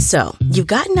So, you've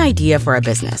got an idea for a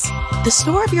business, the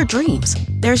store of your dreams.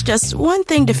 There's just one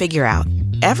thing to figure out: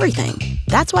 everything.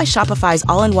 That's why Shopify's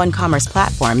all-in-one commerce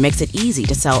platform makes it easy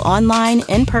to sell online,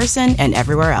 in person, and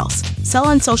everywhere else. Sell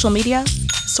on social media,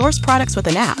 source products with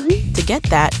an app to get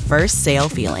that first sale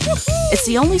feeling. It's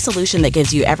the only solution that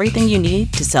gives you everything you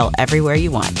need to sell everywhere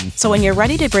you want. So when you're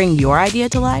ready to bring your idea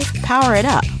to life, power it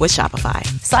up with Shopify.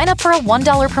 Sign up for a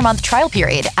 $1 per month trial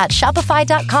period at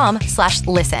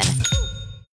shopify.com/listen.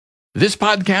 This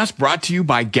podcast brought to you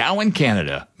by Gowan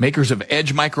Canada, makers of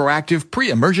Edge Microactive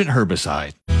Pre-Emergent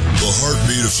Herbicide. The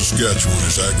heartbeat of Saskatchewan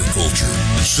is agriculture,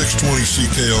 and 620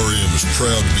 CKRM is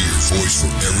proud to be your voice for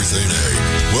everything ag.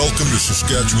 Welcome to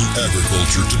Saskatchewan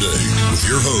Agriculture Today with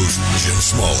your host, Jim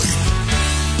Smalley.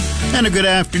 And a good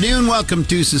afternoon. Welcome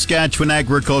to Saskatchewan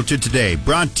Agriculture Today,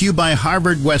 brought to you by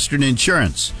Harvard Western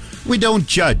Insurance. We don't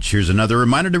judge. Here's another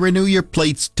reminder to renew your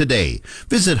plates today.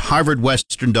 Visit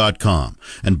harvardwestern.com.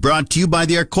 And brought to you by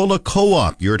the Arcola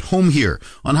Co-op. You're at home here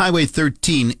on Highway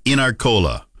 13 in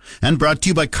Arcola. And brought to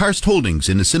you by Karst Holdings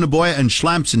in Assiniboia and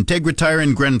Schlamps Integra Tire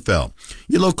in Grenfell,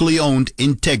 your locally owned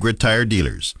Integra Tire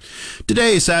dealers.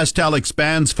 Today, SaskTel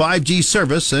expands 5G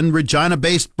service and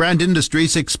Regina-based Brand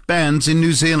Industries expands in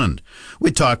New Zealand.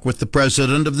 We talk with the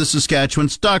president of the Saskatchewan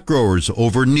Stock Growers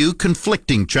over new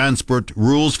conflicting transport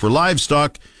rules for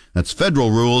livestock. That's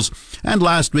federal rules, and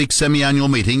last week's semi-annual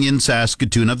meeting in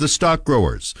Saskatoon of the stock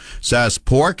growers. Sask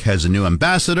Pork has a new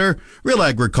ambassador. Real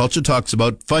Agriculture talks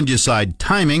about fungicide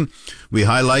timing. We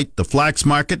highlight the flax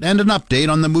market and an update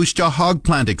on the Moose Jaw hog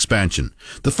plant expansion.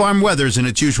 The farm weather's in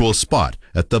its usual spot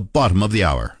at the bottom of the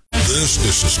hour. This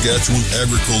is Saskatchewan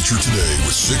Agriculture Today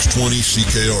with 620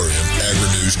 CKRM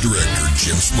Agri-News Director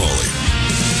Jim Smalley.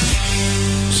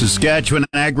 Saskatchewan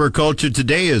Agriculture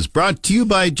Today is brought to you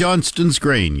by Johnston's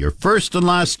Grain, your first and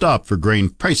last stop for grain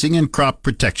pricing and crop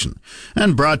protection.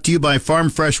 And brought to you by Farm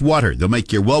Fresh Water. They'll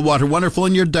make your well water wonderful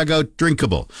and your dugout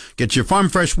drinkable. Get your Farm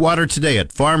Fresh Water today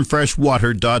at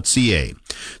farmfreshwater.ca.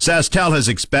 SaskTel has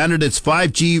expanded its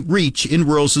 5G reach in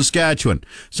rural Saskatchewan.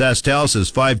 SaskTel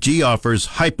says 5G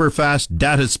offers hyper-fast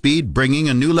data speed, bringing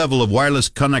a new level of wireless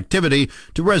connectivity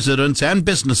to residents and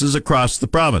businesses across the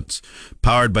province.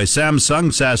 Powered by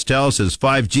Samsung, SaskTel says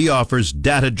 5G offers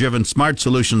data-driven smart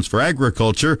solutions for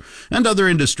agriculture and other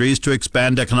industries to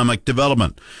expand economic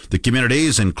development. The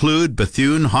communities include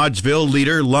Bethune, Hodgeville,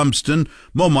 Leader, Lumsden,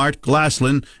 Momart,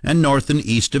 Glassland, and north and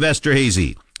east of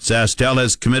Esterhazy. SaskTel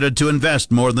has committed to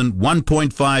invest more than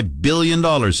 $1.5 billion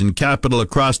in capital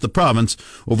across the province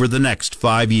over the next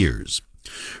 5 years.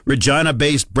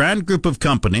 Regina-based Brand Group of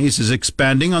companies is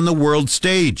expanding on the world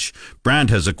stage.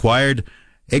 Brand has acquired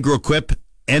Agroquip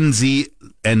NZ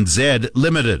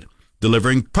Limited,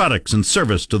 delivering products and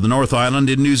service to the North Island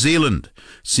in New Zealand.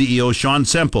 CEO Sean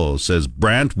Semple says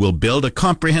Brandt will build a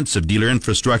comprehensive dealer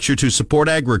infrastructure to support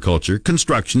agriculture,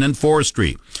 construction, and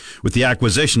forestry. With the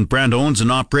acquisition, Brandt owns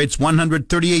and operates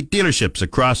 138 dealerships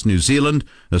across New Zealand,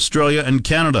 Australia, and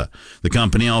Canada. The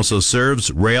company also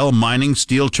serves rail, mining,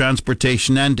 steel,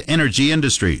 transportation, and energy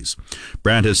industries.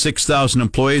 Brandt has 6,000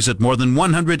 employees at more than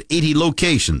 180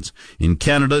 locations in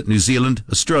Canada, New Zealand,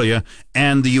 Australia,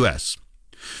 and the U.S.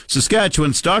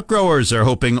 Saskatchewan stock growers are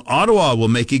hoping Ottawa will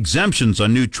make exemptions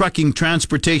on new trucking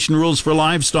transportation rules for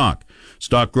livestock.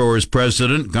 Stock growers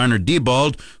president Garner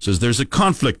Diebold says there's a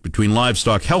conflict between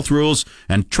livestock health rules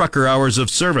and trucker hours of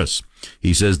service.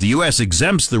 He says the U.S.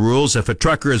 exempts the rules if a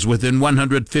trucker is within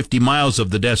 150 miles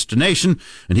of the destination,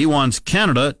 and he wants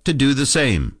Canada to do the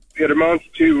same. It amounts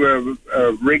to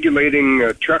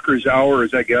regulating truckers'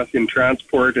 hours, I guess, in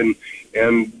transport and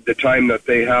the time that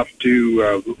they have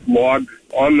to log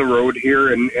on the road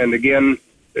here. And again,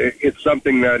 it's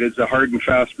something that is a hard and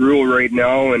fast rule right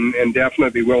now and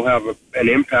definitely will have an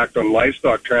impact on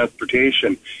livestock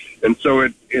transportation. And so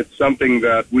it's something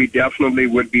that we definitely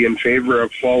would be in favor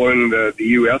of following the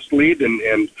U.S. lead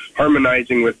and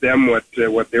harmonizing with them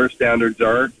what their standards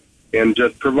are. And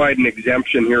just provide an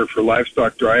exemption here for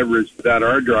livestock drivers that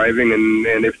are driving,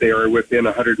 and if they are within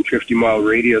a 150-mile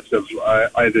radius of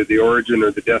either the origin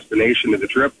or the destination of the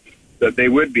trip, that they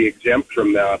would be exempt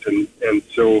from that. And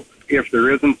so if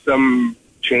there isn't some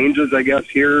changes, I guess,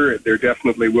 here, there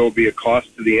definitely will be a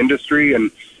cost to the industry,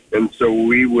 and so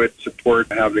we would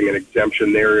support having an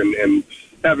exemption there and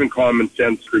having common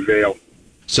sense prevail.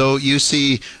 So you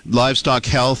see livestock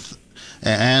health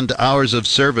and hours of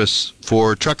service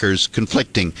for truckers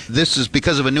conflicting. This is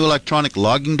because of a new electronic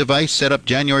logging device set up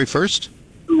January 1st?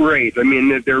 Right. I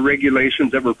mean, there are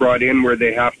regulations that were brought in where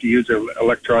they have to use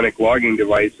electronic logging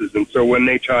devices. And so when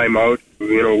they time out,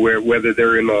 whether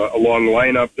they're in a long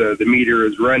lineup, the meter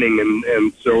is running.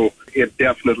 And so it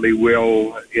definitely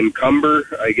will encumber,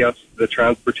 I guess, the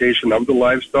transportation of the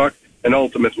livestock. And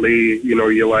ultimately,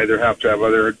 you'll either have to have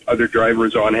other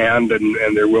drivers on hand,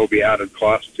 and there will be added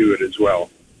cost to it as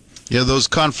well. Yeah, those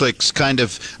conflicts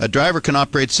a driver can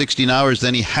operate 16 hours,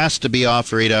 then he has to be off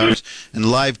for 8 hours, and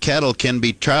live cattle can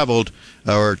be traveled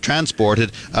or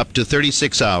transported up to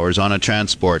 36 hours on a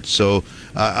transport. So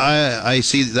I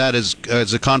see that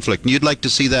as a conflict. And you'd like to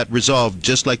see that resolved,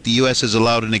 just like the U.S. has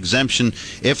allowed an exemption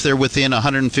if they're within a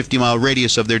 150-mile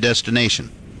radius of their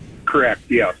destination. Correct,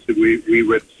 yes. We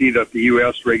would see that the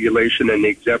U.S. regulation and the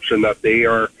exemption that they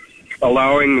are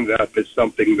allowing, that is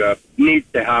something that needs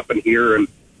to happen here, and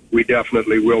we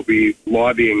definitely will be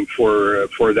lobbying for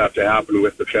that to happen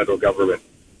with the federal government.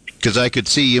 Because I could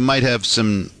see you might have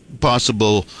some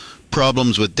possible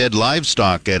problems with dead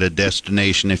livestock at a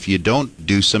destination if you don't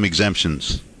do some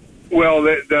exemptions. Well,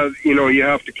 you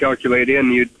have to calculate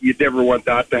in. You'd never want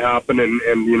that to happen,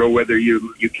 and whether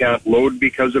you can't load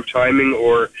because of timing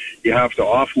or you have to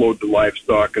offload the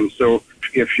livestock. And so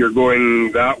if you're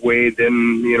going that way,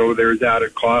 then, there's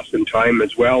added cost and time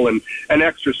as well, and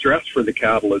extra stress for the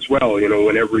cattle as well.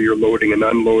 Whenever you're loading and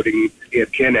unloading,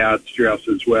 it can add stress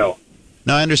as well.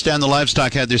 Now, I understand the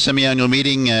livestock had their semi-annual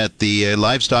meeting at the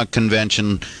Livestock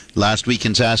Convention last week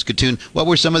in Saskatoon. What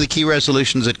were some of the key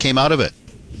resolutions that came out of it?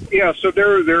 Yeah, so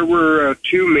there were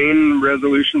two main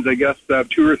resolutions, I guess,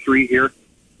 2 or 3 here.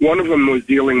 One of them was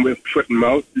dealing with foot and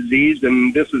mouth disease,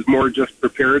 and this is more just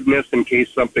preparedness in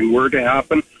case something were to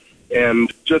happen,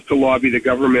 and just to lobby the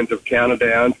government of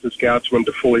Canada and Saskatchewan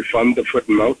to fully fund the foot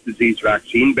and mouth disease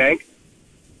vaccine bank.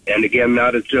 And again,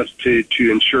 that is just to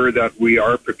ensure that we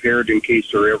are prepared in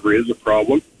case there ever is a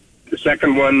problem. The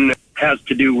second one has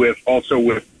to do with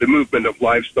the movement of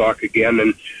livestock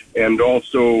again, and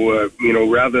also,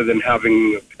 rather than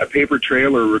having a paper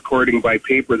trail or recording by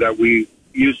paper, that we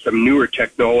use some newer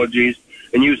technologies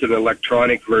and use an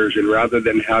electronic version rather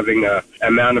than having a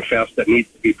manifest that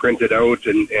needs to be printed out.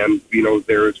 And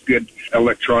there's good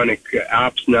electronic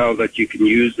apps now that you can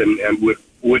use and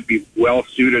would be well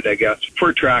suited, I guess,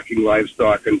 for tracking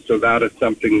livestock. And so that is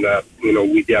something that,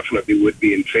 we definitely would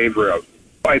be in favor of.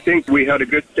 I think we had a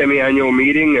good semi-annual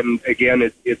meeting, and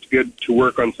again, it's good to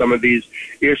work on some of these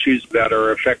issues that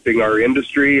are affecting our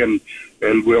industry, and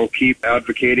we'll keep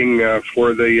advocating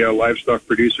for the livestock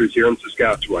producers here in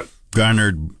Saskatchewan.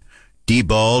 Garnard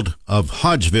Diebold of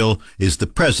Hodgeville is the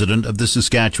president of the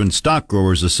Saskatchewan Stock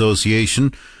Growers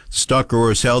Association. Stock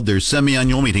growers held their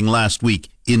semi-annual meeting last week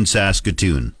in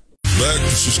Saskatoon. Back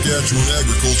to Saskatchewan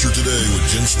Agriculture Today with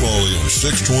Jim Smalley on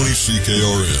 620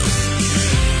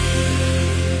 CKRM.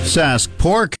 Sask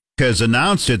Pork has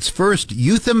announced its first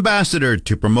youth ambassador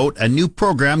to promote a new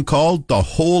program called The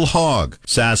Whole Hog.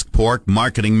 Sask Pork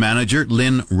marketing manager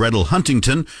Lynn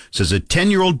Reddle-Huntington says a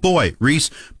 10-year-old boy, Reese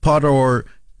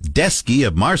Podor-Desky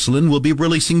of Marcelin, will be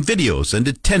releasing videos and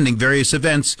attending various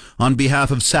events on behalf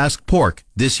of Sask Pork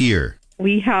this year.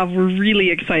 We're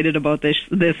really excited about this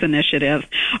initiative.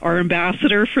 Our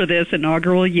ambassador for this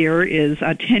inaugural year is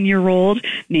a 10-year-old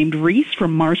named Reese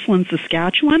from Marcelin,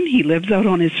 Saskatchewan. He lives out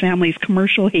on his family's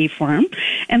commercial hay farm.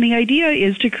 And the idea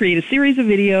is to create a series of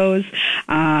videos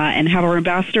and have our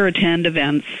ambassador attend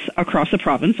events across the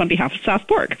province on behalf of Sask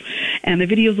Pork. And the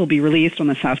videos will be released on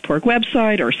the Sask Pork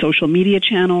website or social media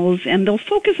channels, and they'll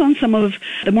focus on some of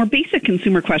the more basic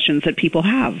consumer questions that people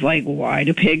have, like why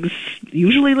do pigs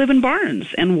usually live in barns?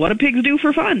 And what do pigs do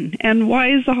for fun? And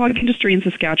why is the hog industry in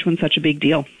Saskatchewan such a big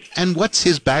deal? And what's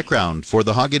his background for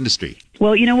the hog industry?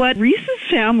 Well, you know what? Reese's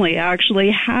family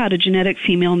actually had a genetic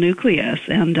female nucleus,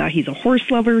 and he's a horse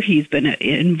lover. He's been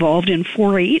involved in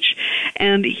 4-H,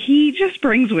 and he just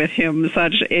brings with him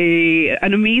such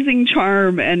an amazing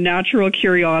charm and natural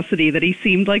curiosity that he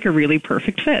seemed like a really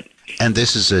perfect fit. And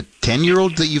this is a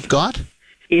 10-year-old that you've got?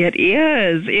 It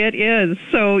is.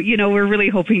 So, we're really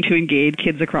hoping to engage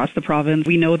kids across the province.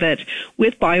 We know that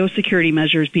with biosecurity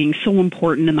measures being so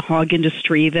important in the hog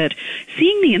industry, that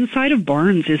seeing the inside of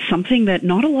barns is something that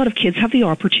not a lot of kids have the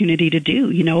opportunity to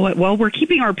do. While we're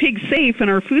keeping our pigs safe and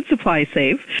our food supply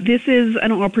safe, this is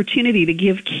an opportunity to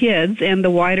give kids and the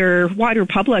wider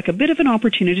public a bit of an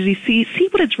opportunity to see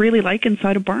what it's really like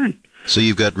inside a barn. So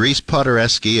you've got Reese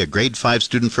Podor-Desky, a grade 5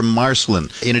 student from Marcelin.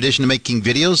 In addition to making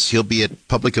videos, he'll be at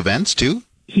public events too?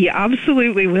 He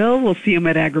absolutely will. We'll see him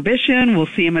at Agribition. We'll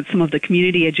see him at some of the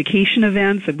community education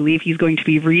events. I believe he's going to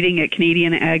be reading at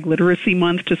Canadian Ag Literacy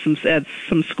Month to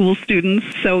some school students.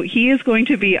 So he is going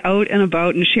to be out and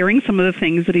about and sharing some of the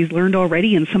things that he's learned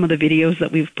already in some of the videos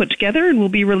that we've put together and we'll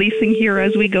be releasing here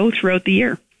as we go throughout the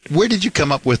year. Where did you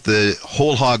come up with the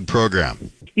Whole Hog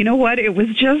program? You know what? It was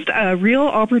just a real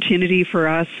opportunity for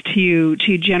us to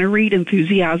generate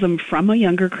enthusiasm from a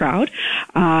younger crowd.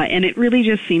 And it really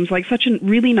just seems like such a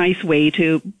really nice way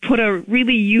to put a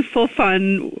really youthful,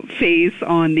 fun face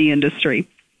on the industry.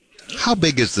 How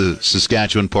big is the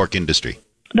Saskatchewan pork industry?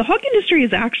 The hog industry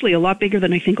is actually a lot bigger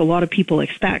than I think a lot of people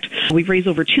expect. We've raised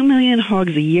over 2 million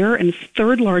hogs a year, and it's the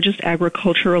third largest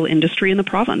agricultural industry in the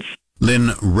province.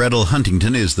 Lynn Reddle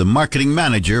Huntington is the marketing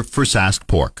manager for Sask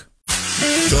Pork.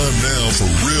 Time now for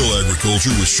Real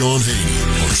Agriculture with Sean Haney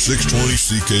on 620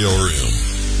 CKRM.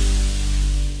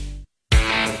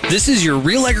 This is your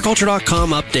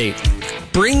RealAgriculture.com update.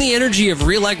 Bring the energy of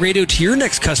Real Ag Radio to your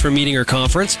next customer meeting or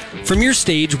conference. From your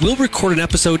stage, we'll record an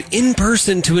episode in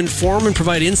person to inform and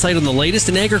provide insight on the latest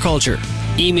in agriculture.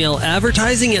 Email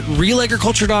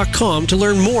advertising@realagriculture.com to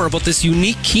learn more about this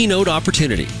unique keynote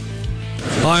opportunity.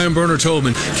 Hi, I'm Bernard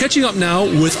Tobin. Catching up now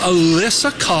with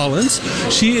Alyssa Collins.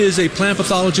 She is a plant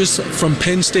pathologist from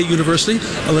Penn State University.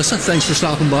 Alyssa, thanks for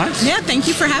stopping by. Yeah, thank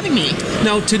you for having me.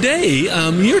 Now, today,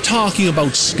 you're talking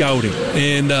about scouting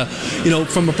and,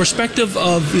 from a perspective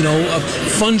of,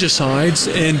 fungicides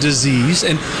and disease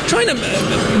and trying to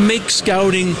make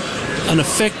scouting an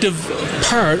effective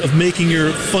part of making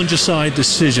your fungicide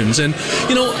decisions. And,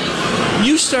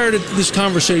 you started this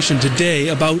conversation today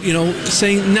about,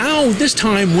 saying now this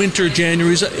time, winter,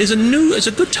 January, is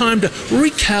a good time to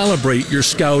recalibrate your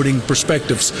scouting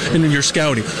perspectives and your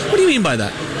scouting. What do you mean by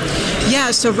that?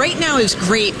 Yeah, so right now is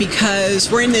great because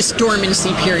we're in this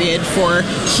dormancy period for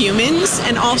humans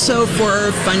and also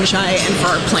for fungi and for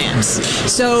our plants.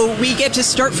 So we get to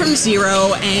start from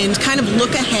zero and kind of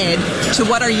look ahead to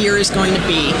what our year is going to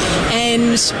be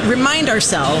and remind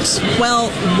ourselves, well,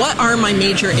 what are my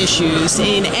major issues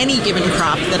in any given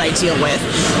crop that I deal with?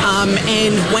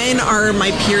 And when are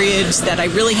my periods that I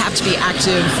really have to be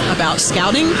active about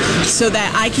scouting so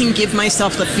that I can give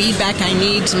myself the feedback I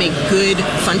need to make good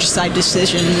fungicide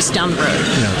decisions down the road.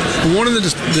 Yeah. One of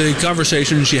the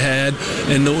conversations you had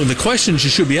and the questions you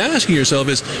should be asking yourself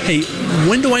is, hey,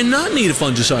 when do I not need a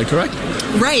fungicide, correct?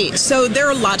 Right. So there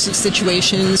are lots of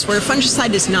situations where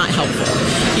fungicide is not helpful.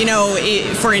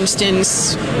 For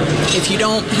instance, if you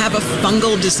don't have a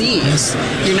fungal disease,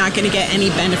 you're not going to get any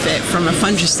benefit from a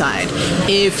fungicide.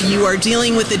 If you are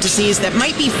dealing with a disease that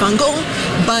might be fungal,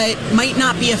 but might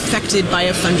not be affected by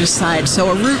a fungicide, so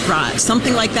a root rot,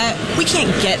 something like that, we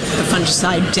can't get the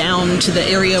fungicide down to the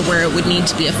area where it would need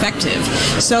to be effective.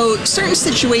 So certain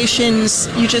situations,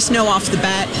 you just know off the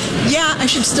bat, yeah, I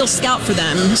should still scout for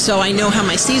them so I know how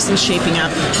my season's shaping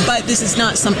up, but this is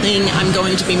not something I'm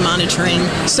going to be monitoring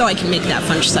so I can make that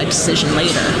fungicide decision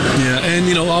later. Yeah, and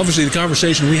obviously the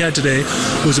conversation we had today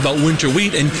was about winter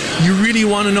wheat, and you really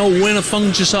want to know when a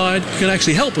fungicide can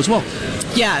actually help as well.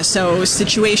 Yeah, so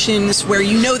situations where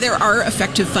there are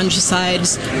effective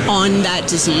fungicides on that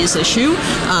disease issue,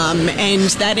 and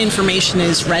that information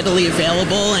is readily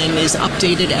available and is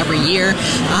updated every year.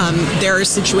 There are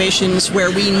situations where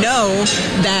we know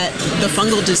that the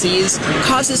fungal disease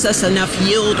causes us enough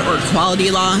yield or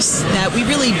quality loss that we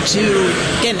really do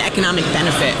get an economic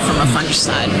benefit from a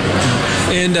fungicide.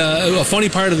 And a funny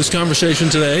part of this conversation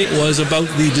today was about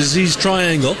the disease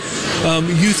triangle.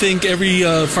 You think every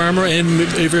farmer and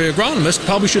every agronomist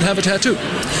probably should have a tattoo.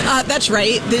 That's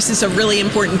right. This is a really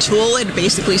important tool. It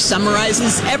basically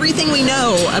summarizes everything we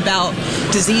know about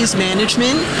disease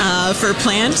management for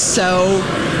plants. So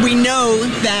we know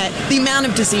that the amount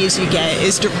of disease you get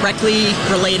is directly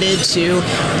related to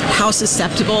how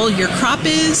susceptible your crop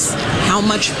is, how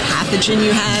much pathogen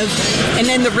you have, and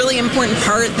then the really important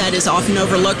part that is often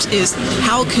overlooked is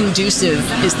how conducive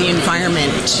is the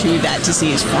environment to that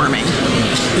disease forming.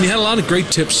 And you had a lot of great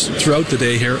tips throughout the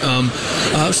day here.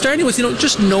 Starting with,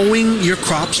 just knowing your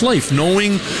crop's life,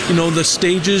 knowing, the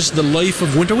stages, the life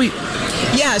of winter wheat.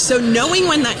 Yeah, so knowing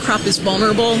when that crop is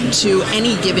vulnerable to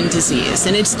any given disease,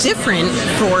 and it's different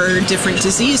for different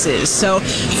diseases. So,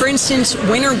 for instance,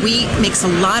 winter wheat makes a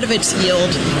lot of its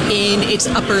yield in its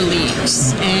upper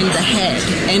leaves and the head,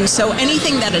 and so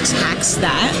anything that attacks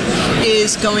that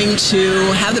is going to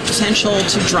have the potential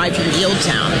to drive your yield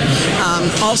down.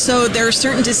 Also, there are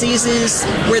certain diseases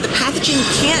where the pathogen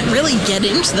can't really get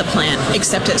into the plant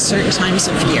except at certain times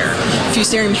of year.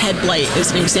 Fusarium head blight is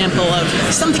an example of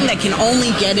something that can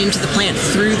only get into the plant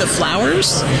through the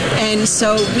flowers, and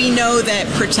so we know that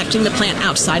protecting the plant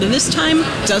outside of this time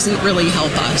doesn't really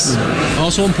help us.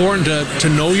 Also important to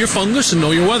know your fungus and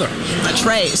know your weather. That's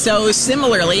right. So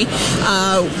similarly,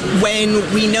 when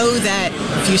we know that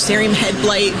Fusarium head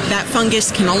blight, that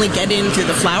fungus can only get in through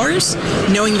the flowers,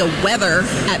 knowing the weather weather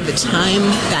at the time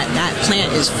that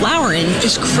plant is flowering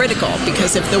is critical,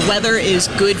 because if the weather is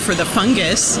good for the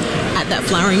fungus at that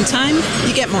flowering time,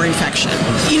 you get more infection.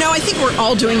 I think we're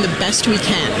all doing the best we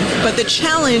can, but the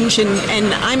challenge,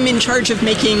 and I'm in charge of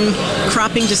making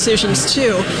cropping decisions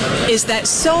too, is that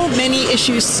so many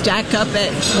issues stack up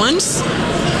at once.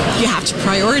 You have to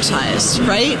prioritize,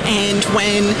 right? And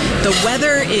when the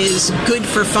weather is good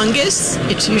for fungus,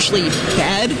 it's usually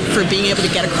bad for being able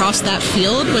to get across that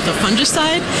field with a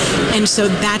fungicide. And so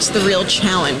that's the real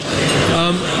challenge.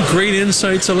 Great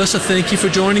insights, Alyssa. Thank you for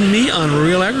joining me on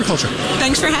Real Agriculture.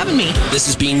 Thanks for having me. This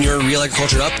has been your Real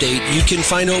Agriculture Update. You can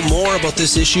find out more about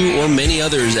this issue or many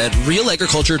others at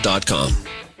realagriculture.com.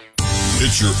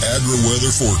 It's your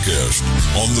agri-weather forecast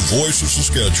on the Voice of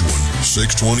Saskatchewan,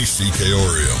 620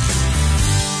 CKRM.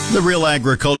 The Real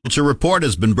Agriculture Report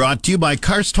has been brought to you by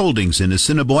Karst Holdings in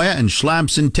Assiniboia and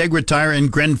Schlamps Integra Tire in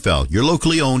Grenfell, your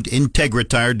locally owned Integra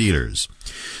Tire dealers.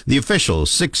 The official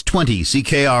 620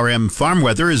 CKRM Farm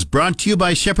Weather is brought to you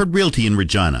by Shepherd Realty in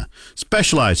Regina,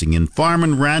 specializing in farm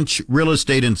and ranch real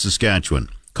estate in Saskatchewan.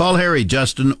 Call Harry,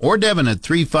 Justin, or Devin at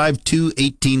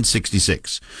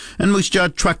 352-1866. And Moose Jaw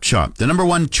Truck Shop, the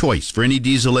 #1 choice for any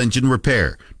diesel engine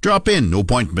repair. Drop in, no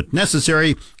appointment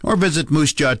necessary, or visit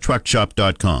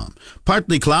moosejawtruckshop.com.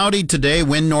 Partly cloudy today,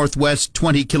 wind northwest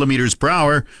 20 kilometers per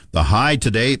hour. The high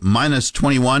today,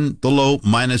 -21, the low,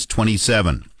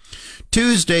 -27.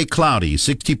 Tuesday, cloudy,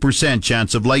 60%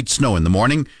 chance of light snow in the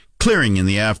morning. Clearing in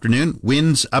the afternoon,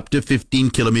 winds up to 15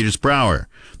 kilometers per hour.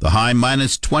 The high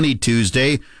 -20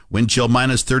 Tuesday, wind chill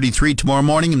 -33 tomorrow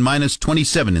morning and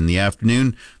 -27 in the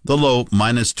afternoon. The low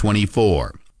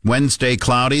 -24. Wednesday,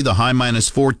 cloudy, the high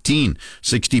 -14,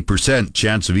 60%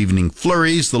 chance of evening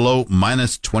flurries, the low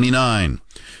 -29.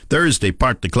 Thursday,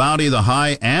 partly cloudy, the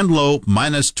high and low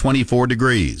 -24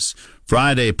 degrees.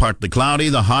 Friday, partly cloudy,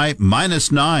 the high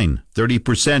 -9,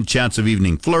 30% chance of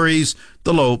evening flurries,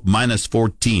 the low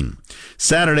 -14.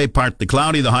 Saturday, partly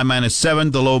cloudy, the high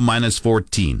 -7, the low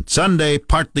 -14. Sunday,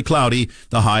 partly cloudy,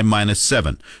 the high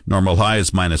 -7. Normal high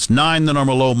is -9, the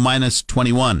normal low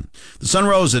 -21. The sun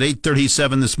rose at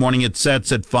 8:37 this morning. It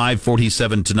sets at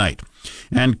 5:47 tonight.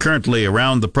 And currently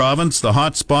around the province, the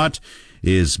hot spot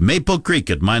is Maple Creek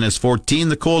at -14,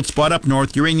 the cold spot up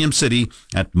north, Uranium City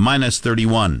at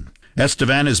 -31.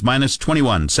 Estevan is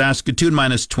 -21, Saskatoon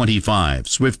 -25,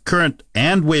 Swift Current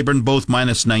and Weyburn both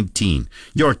 -19,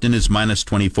 Yorkton is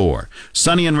 -24,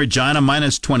 sunny in Regina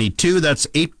 -22, that's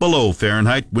 8 below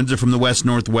Fahrenheit, winds are from the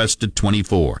west-northwest at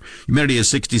 24, humidity is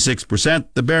 66%,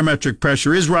 the barometric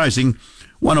pressure is rising,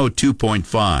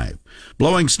 102.5.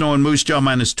 Blowing snow in Moose Jaw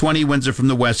 -20, winds are from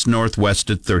the west-northwest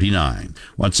at 39.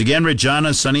 Once again,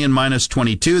 Regina sunny and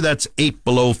 -22, that's 8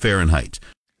 below Fahrenheit.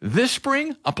 This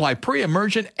spring, apply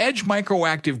pre-emergent Edge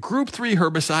Microactive Group 3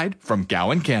 herbicide from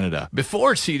Gowan, Canada,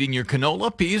 before seeding your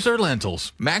canola, peas, or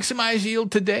lentils. Maximize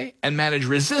yield today and manage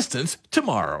resistance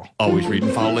tomorrow. Always read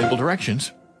and follow label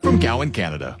directions from Gowan,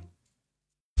 Canada.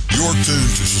 You're tuned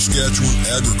to Saskatchewan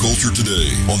Agriculture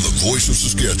Today on the Voice of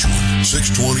Saskatchewan,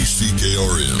 620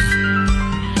 CKRM.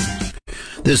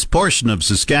 This portion of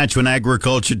Saskatchewan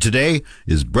Agriculture Today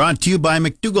is brought to you by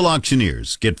McDougall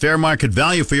Auctioneers. Get fair market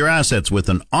value for your assets with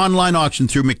an online auction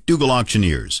through McDougall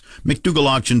Auctioneers,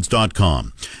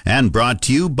 McDougallAuctions.com. And brought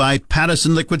to you by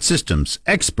Pattison Liquid Systems,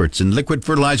 experts in liquid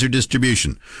fertilizer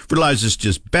distribution. Fertilizer's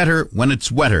just better when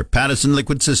it's wetter. Pattison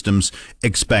Liquid Systems,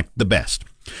 expect the best.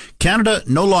 Canada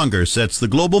no longer sets the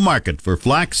global market for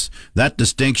flax. That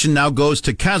distinction now goes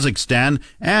to Kazakhstan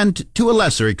and, to a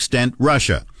lesser extent,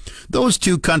 Russia. Those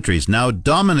two countries now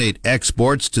dominate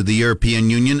exports to the European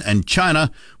Union and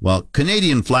China, while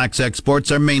Canadian flax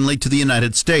exports are mainly to the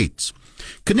United States.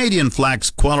 Canadian flax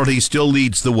quality still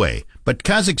leads the way, but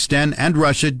Kazakhstan and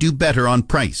Russia do better on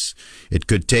price. It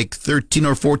could take $13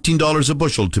 or $14 a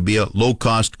bushel to be a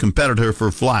low-cost competitor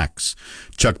for flax.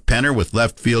 Chuck Penner with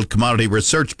Left Field Commodity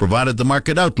Research provided the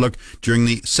market outlook during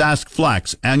the Sask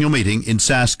Flax annual meeting in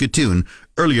Saskatoon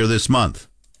earlier this month.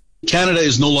 Canada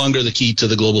is no longer the key to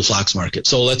the global flax market.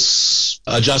 So let's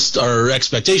adjust our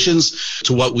expectations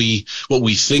to what we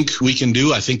think we can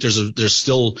do. I think there's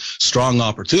still strong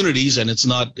opportunities, and it's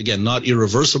not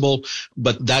irreversible,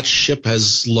 but that ship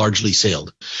has largely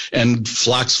sailed. And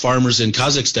flax farmers in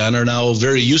Kazakhstan are now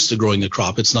very used to growing the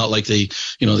crop. It's not like they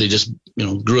just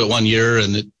grew it one year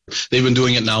and they've been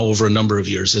doing it now over a number of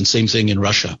years, and same thing in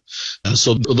Russia.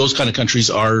 So those kind of countries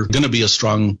are going to be a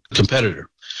strong competitor.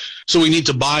 So we need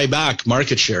to buy back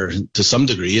market share to some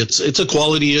degree. It's a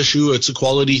quality issue. It's a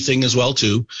quality thing as well,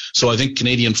 too. So I think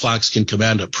Canadian flax can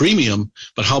command a premium,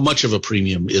 but how much of a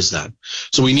premium is that?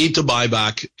 So we need to buy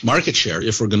back market share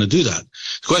if we're going to do that.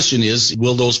 The question is,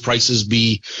 will those prices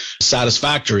be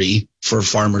satisfactory for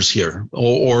farmers here?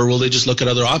 Or will they just look at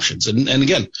other options? And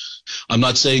again, I'm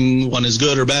not saying one is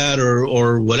good or bad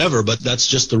or whatever, but that's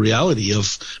just the reality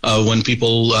of when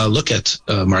people look at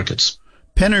markets.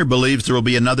 Penner believes there will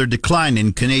be another decline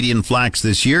in Canadian flax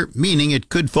this year, meaning it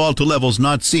could fall to levels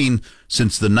not seen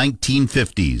since the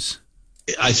 1950s.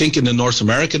 I think in the North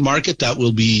American market, that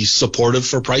will be supportive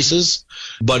for prices,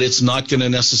 but it's not going to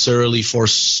necessarily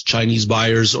force Chinese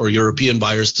buyers or European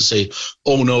buyers to say,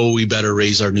 oh no, we better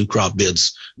raise our new crop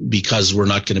bids because we're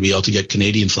not going to be able to get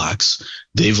Canadian flax.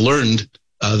 They've learned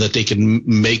that they can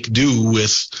make do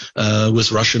with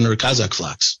Russian or Kazakh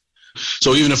flax.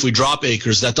 So even if we drop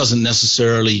acres, that doesn't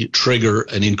necessarily trigger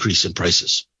an increase in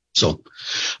prices. So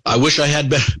I wish I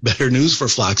had better news for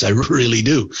flax. I really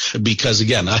do, because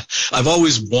again, I've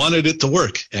always wanted it to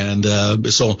work, and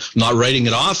so I'm not writing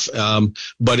it off.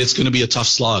 But it's going to be a tough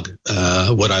slog.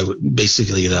 What I would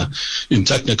basically, in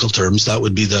technical terms, that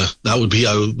would be the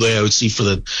way I would see for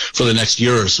the next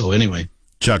year or so. Anyway.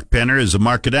 Chuck Penner is a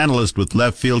market analyst with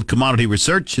Left Field Commodity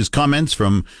Research. His comments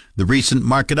from the recent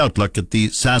market outlook at the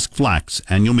Sask Flax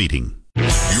annual meeting.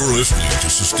 You're listening to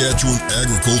Saskatchewan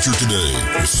Agriculture Today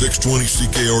with 620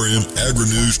 CKRM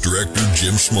Agri-News Director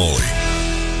Jim Smalley.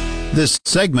 This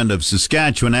segment of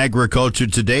Saskatchewan Agriculture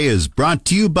Today is brought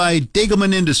to you by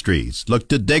Degelman Industries. Look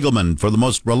to Degelman for the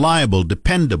most reliable,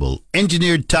 dependable,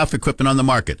 engineered tough equipment on the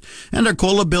market. And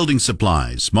Arcola Building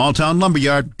Supplies, small town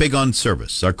lumberyard, big on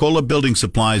service.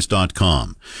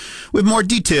 ArcolaBuildingSupplies.com. With more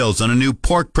details on a new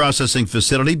pork processing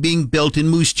facility being built in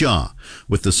Moose Jaw.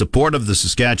 With the support of the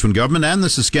Saskatchewan government and the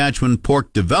Saskatchewan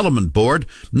Pork Development Board,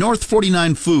 North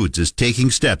 49 Foods is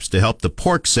taking steps to help the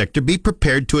pork sector be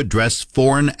prepared to address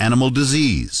foreign animal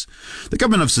disease. The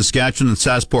government of Saskatchewan and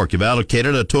SaskPork have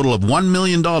allocated a total of $1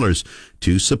 million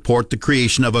to support the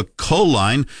creation of a cull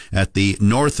line at the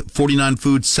North 49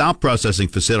 Foods sow processing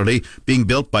facility being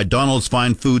built by Donald's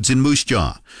Fine Foods in Moose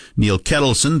Jaw. Neil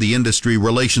Kettleson, the industry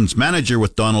relations manager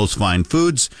with Donald's Fine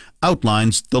Foods,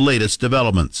 outlines the latest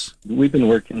developments. We've been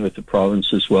working with the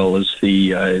province as well as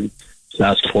the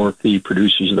SaskPork, the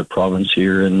producers of the province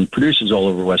here, and producers all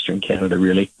over Western Canada,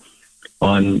 really.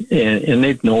 And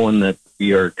they've known that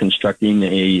we are constructing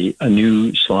a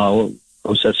new slough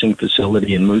processing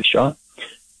facility in Moose Jaw.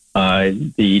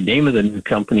 The name of the new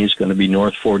company is going to be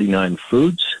North 49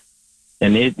 Foods,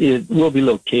 and it will be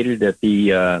located at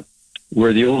the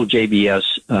where the old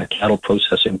JBS cattle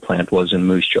processing plant was in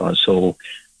Moose Jaw. So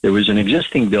there was an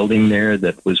existing building there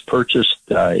that was purchased.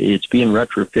 It's being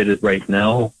retrofitted right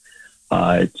now.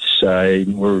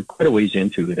 We're quite a ways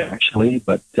into it actually,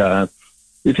 but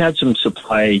we've had some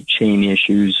supply chain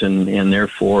issues, and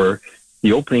therefore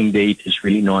the opening date is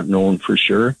really not known for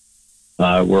sure.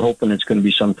 We're hoping it's going to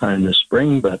be sometime this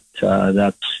spring, but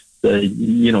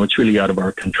it's really out of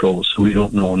our control, so we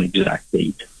don't know an exact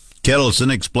date.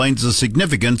 Kettleson explains the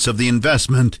significance of the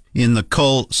investment in the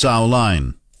cull sow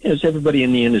line. As everybody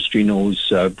in the industry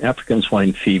knows, African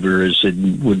swine fever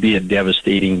would be a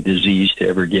devastating disease to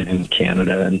ever get in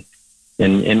Canada,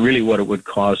 and really what it would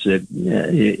cause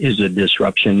is a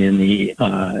disruption in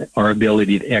our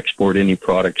ability to export any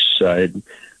products, to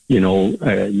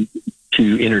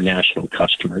international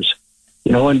customers.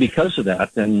 And because of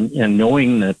that, and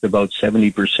knowing that about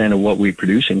 70% of what we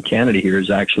produce in Canada here is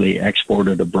actually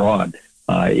exported abroad,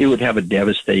 it would have a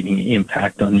devastating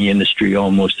impact on the industry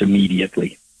almost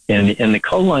immediately. And the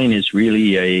cull line is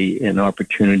really an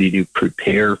opportunity to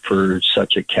prepare for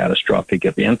such a catastrophic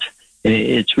event. And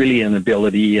it's really an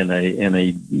ability and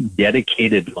a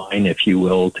dedicated line, if you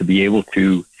will, to be able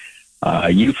to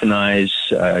euthanize,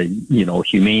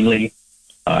 humanely,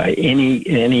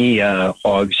 any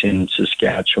hogs in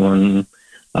Saskatchewan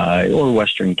or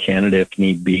Western Canada, if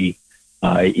need be,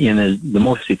 in the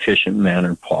most efficient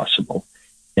manner possible.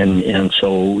 And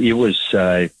so it was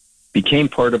became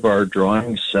part of our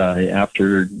drawings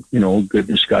after good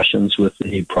discussions with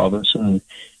the province, and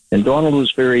Donald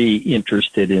was very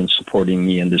interested in supporting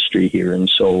the industry here, and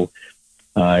so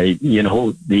the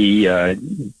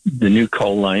new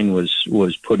cull line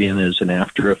was put in as an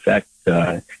after effect.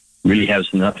 Really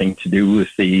has nothing to do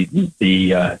with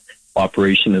the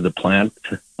operation of the plant.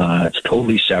 It's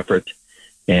totally separate,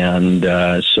 and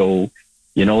so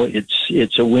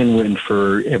it's a win-win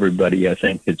for everybody. I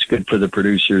think it's good for the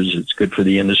producers, it's good for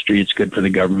the industry, it's good for the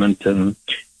government, and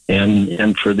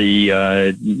for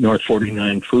the North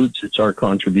 49 Foods, it's our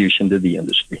contribution to the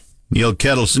industry. Neil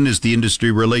Kettleson is the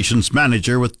Industry Relations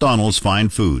Manager with Donald's Fine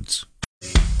Foods.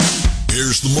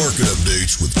 Here's the market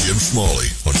updates with Jim Smalley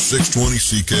on 620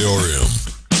 CKRM.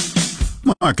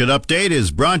 Market Update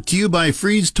is brought to you by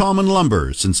Fries Tallman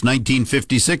Lumber. Since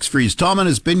 1956, Fries Tallman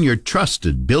has been your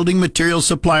trusted building material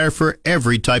supplier for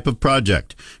every type of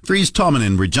project. Fries Tallman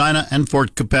in Regina and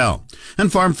Fort Capel.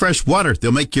 And Farm Fresh Water.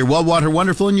 They'll make your well water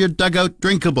wonderful and your dugout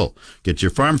drinkable. Get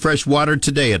your Farm Fresh Water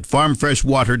today at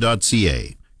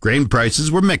farmfreshwater.ca. Grain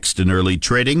prices were mixed in early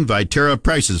trading. Viterra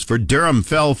prices for Durham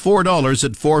fell $4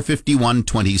 at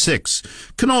 $451.26.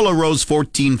 Canola rose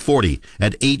 $14.40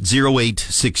 at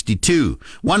 $808.62.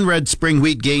 One red spring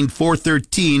wheat gained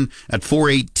 $4.13 at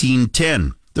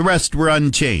 $418.10. The rest were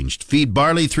unchanged. Feed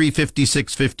barley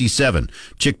 $356.57.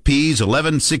 Chickpeas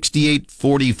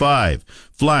 $1168.45.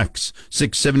 Flax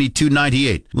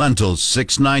 $672.98. Lentils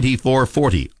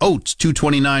 $694.40. Oats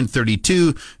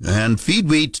 $229.32. And feed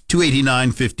wheat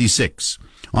 $289.56.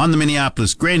 On the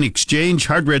Minneapolis Grain Exchange,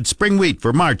 hard red spring wheat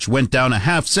for March went down a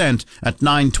half cent at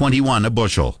 $9.21 a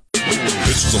bushel.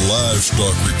 It's the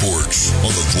Livestock Reports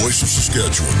on the Voice of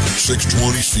Saskatchewan,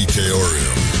 620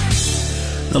 CKRM.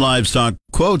 The livestock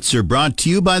quotes are brought to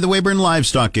you by the Weyburn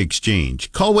Livestock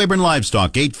Exchange. Call Weyburn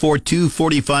Livestock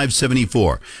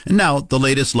 842-4574. And now, the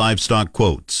latest livestock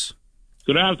quotes.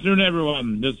 Good afternoon,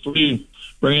 everyone. This is Lee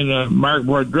bringing the market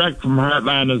report direct from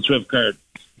Heartland and Swiftcart.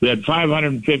 We had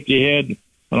 550 head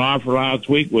on offer last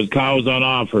week with cows on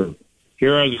offer.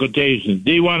 Here are the quotations.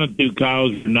 D1 and 2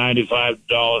 cows for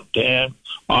 $95.10.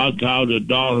 Odd cows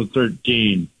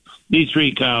 $1.13.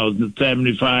 D3 cows at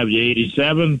 $75 to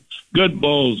 $87. Good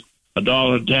bulls,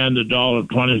 $1.10 to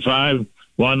 $1.25.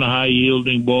 One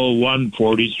high-yielding bull,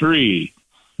 $1.43.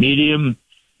 Medium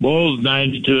bulls,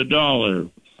 $90 to $1.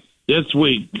 This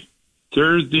week,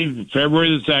 Thursday,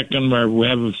 February the 2nd, where we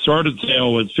have a sorted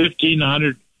sale with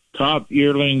 1,500 top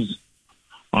yearlings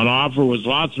on offer with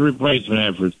lots of replacement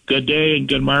efforts. Good day and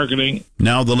good marketing.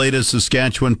 Now the latest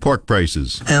Saskatchewan pork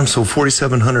prices. Ham sold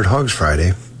 4,700 hogs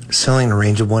Friday, selling in a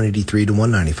range of $183 to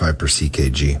 $195 per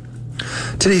CKG.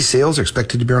 Today's sales are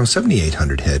expected to be around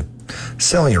 7,800 head,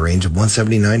 selling a range of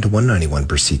 $179 to $191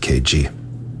 per CKG.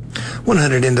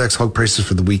 100 index hog prices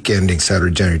for the week ending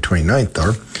Saturday, January 29th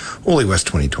are Ole West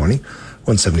 2020,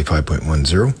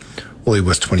 175.10, Ole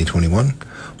West 2021,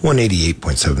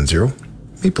 188.70,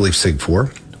 Maple Leaf Sig 4,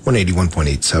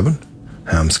 181.87,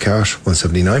 Hams Cash,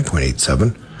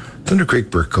 179.87, Thunder Creek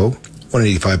Burco,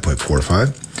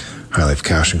 185.45, High Life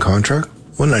Cash and Contract,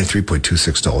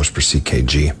 $193.26 per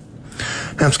CKG.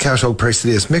 Hams Cash hog price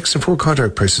today is mixed, and forward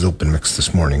contract prices open mixed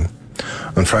this morning.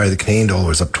 On Friday, the Canadian dollar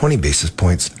was up 20 basis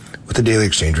points, with the daily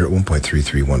exchange rate at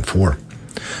 1.3314.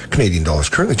 Canadian dollars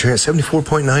currently trading at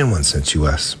 74.91 cents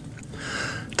U.S.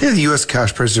 Today, the U.S.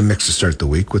 cash prices are mixed to start the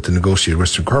week, with the negotiated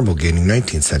Western Corn Bowl gaining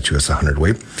 19 cents U.S. a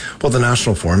hundredweight, while the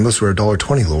national formulas were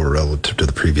 $1.20 lower relative to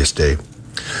the previous day.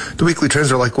 The weekly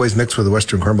trends are likewise mixed, with the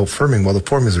Western Corn Bowl firming while the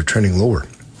formulas are trending lower.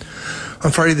 On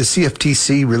Friday, the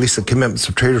CFTC released the Commitments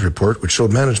of Traders report, which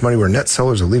showed Managed Money were net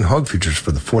sellers of lean hog futures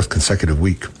for the fourth consecutive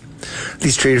week.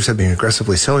 These traders have been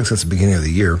aggressively selling since the beginning of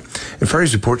the year, and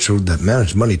Friday's report showed that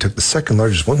Managed Money took the second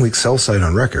largest one-week sell side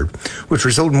on record, which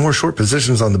resulted in more short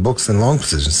positions on the books than long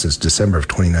positions since December of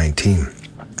 2019.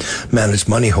 Managed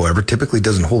Money, however, typically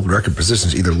doesn't hold record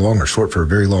positions either long or short for a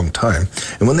very long time,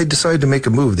 and when they decide to make a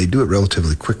move, they do it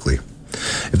relatively quickly.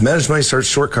 If Managed Money starts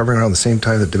short covering around the same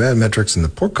time that demand metrics in the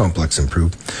pork complex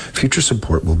improve, future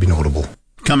support will be notable.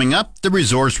 Coming up, the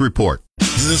Resource Report.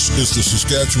 This is the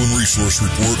Saskatchewan Resource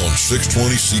Report on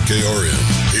 620 CKRM.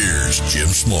 Here's Jim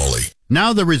Smalley.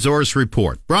 Now the Resource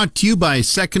Report, brought to you by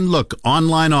Second Look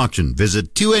Online Auction.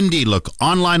 Visit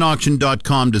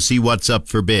 2ndlookonlineauction.com to see what's up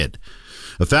for bid.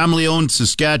 A family-owned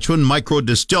Saskatchewan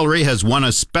micro-distillery has won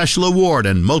a special award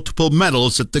and multiple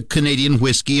medals at the Canadian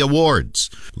Whisky Awards.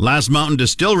 Last Mountain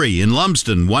Distillery in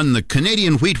Lumsden won the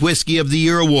Canadian Wheat Whisky of the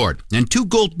Year award and 2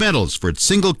 gold medals for its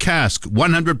single cask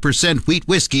 100% wheat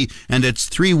whiskey and its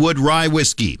 3-wood rye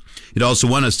whiskey. It also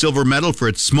won a silver medal for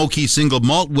its smoky single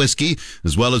malt whiskey,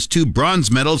 as well as 2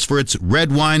 bronze medals for its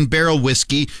red wine barrel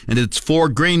whiskey and its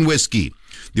 4-grain whiskey.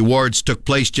 The awards took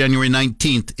place January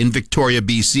 19th in Victoria,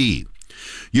 BC.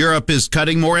 Europe is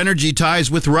cutting more energy ties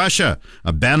with Russia.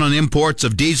 A ban on imports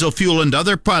of diesel fuel and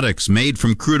other products made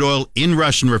from crude oil in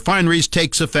Russian refineries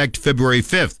takes effect February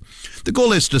 5th. The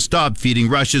goal is to stop feeding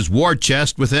Russia's war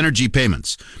chest with energy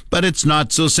payments. But it's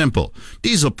not so simple.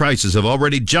 Diesel prices have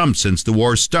already jumped since the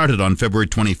war started on February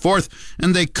 24th,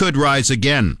 and they could rise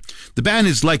again. The ban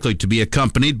is likely to be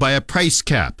accompanied by a price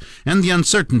cap, and the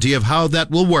uncertainty of how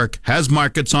that will work has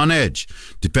markets on edge.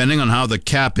 Depending on how the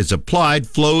cap is applied,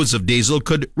 flows of diesel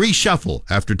could could reshuffle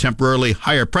after temporarily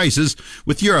higher prices,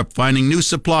 with Europe finding new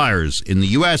suppliers in the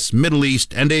U.S., Middle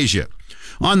East, and Asia.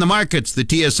 On the markets, the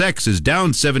TSX is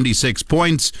down 76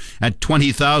 points at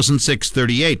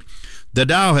 20,638. The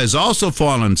Dow has also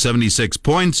fallen 76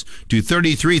 points to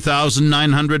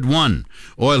 33,901.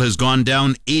 Oil has gone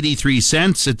down 83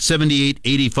 cents at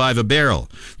 78.85 a barrel.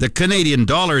 The Canadian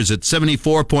dollar is at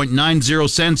 74.90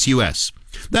 cents U.S.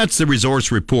 That's the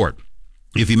Resource Report.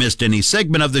 If you missed any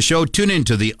segment of the show, tune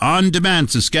into the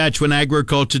on-demand Saskatchewan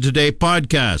Agriculture Today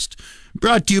podcast.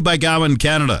 Brought to you by Gowan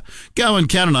Canada. Gowan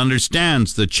Canada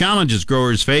understands the challenges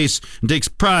growers face and takes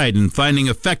pride in finding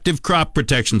effective crop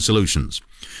protection solutions.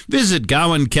 Visit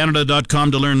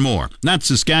GowanCanada.com to learn more. That's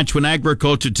Saskatchewan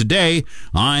Agriculture Today.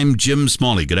 I'm Jim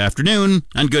Smalley. Good afternoon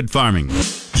and good farming.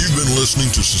 You've been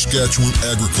listening to Saskatchewan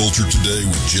Agriculture Today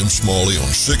with Jim Smalley on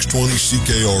 620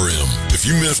 CKRM. If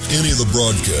you missed any of the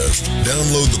broadcast,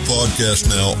 download the podcast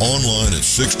now online at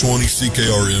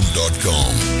 620CKRM.com.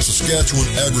 Saskatchewan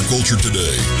Agriculture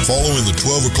Today, following the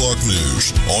 12 o'clock news,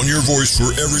 on your voice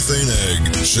for everything ag,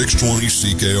 620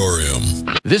 CKRM.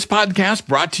 This podcast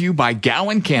brought to you by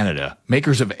Gowan Canada,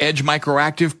 makers of Edge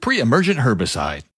Microactive pre-emergent herbicide.